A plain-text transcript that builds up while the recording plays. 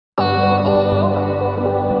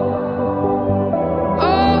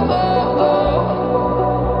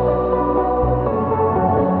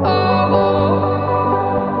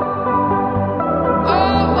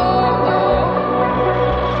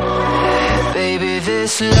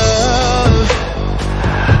this love,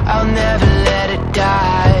 I'll never let it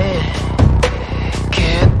die.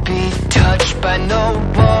 Can't be touched by no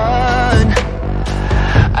one,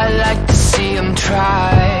 I like to see them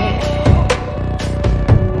try.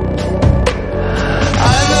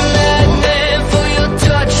 I'm a madman for your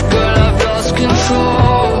touch, girl, I've lost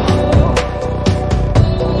control.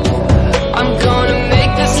 I'm gonna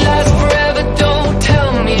make this last forever, don't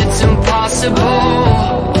tell me it's impossible.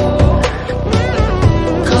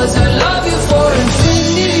 Cause I love you for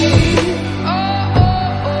infinity,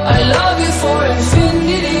 I love you for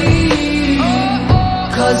infinity.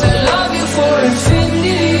 Cause I love you for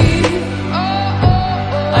infinity,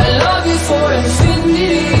 I love you for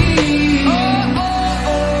infinity.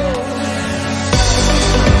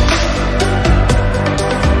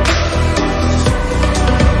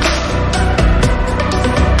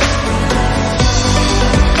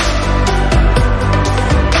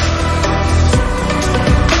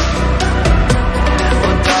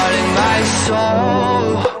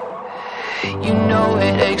 You know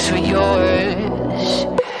it aches for yours,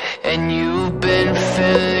 and you've been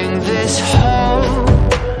filling this hole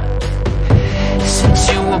since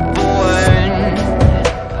you were born.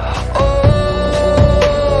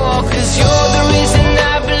 Oh, 'cause you're the reason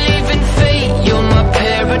I believe in fate, you're my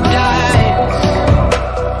paradise.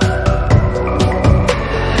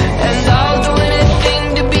 And I'll do anything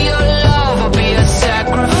to be your love, I'll be a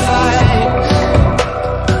sacrifice.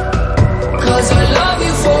 'Cause I love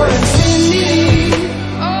you for infinity,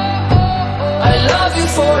 I love you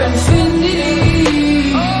for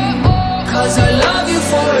infinity. 'Cause I love you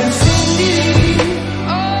for infinity,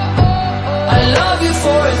 I love you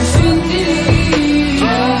for infinity.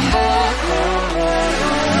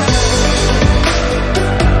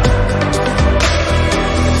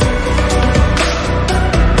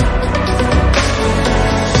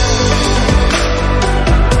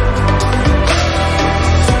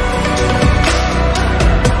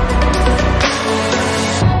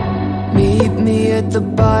 Meet me at the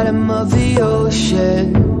bottom of the ocean,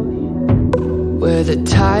 where the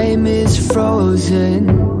time is frozen,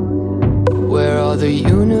 where all the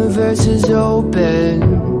universe is open.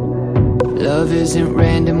 Love isn't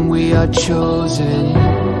random, we are chosen.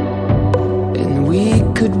 And we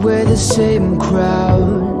could wear the same crown,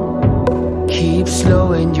 keep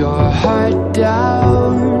slowing your heart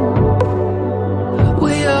down.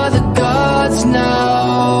 We are the gods now.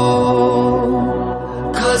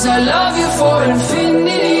 'Cause I love you for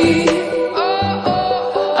infinity,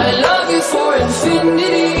 I love you for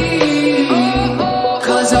infinity.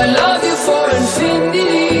 'Cause I love you for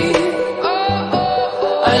infinity,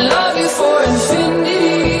 I love you for infinity.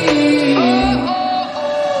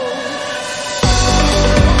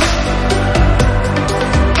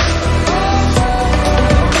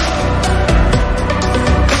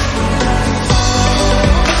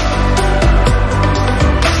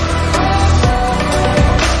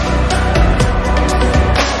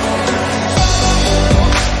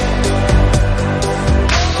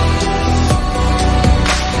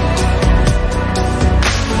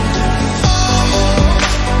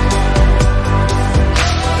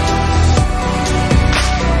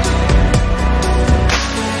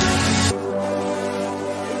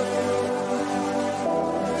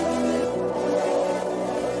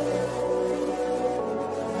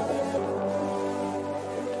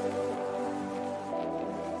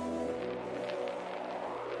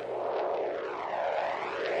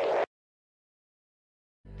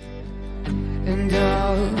 And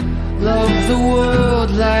I'll love the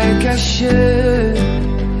world like I should.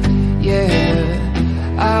 Yeah,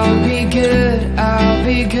 I'll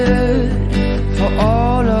be good for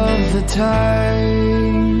all of the time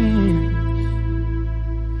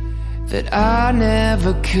that I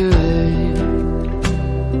never could.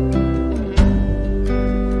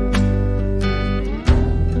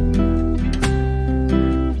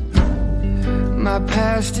 My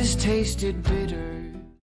past has tasted bitter,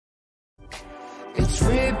 it's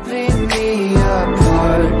ripping me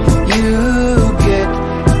apart. You get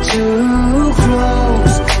too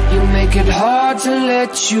close, you make it hard to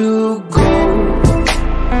let you go.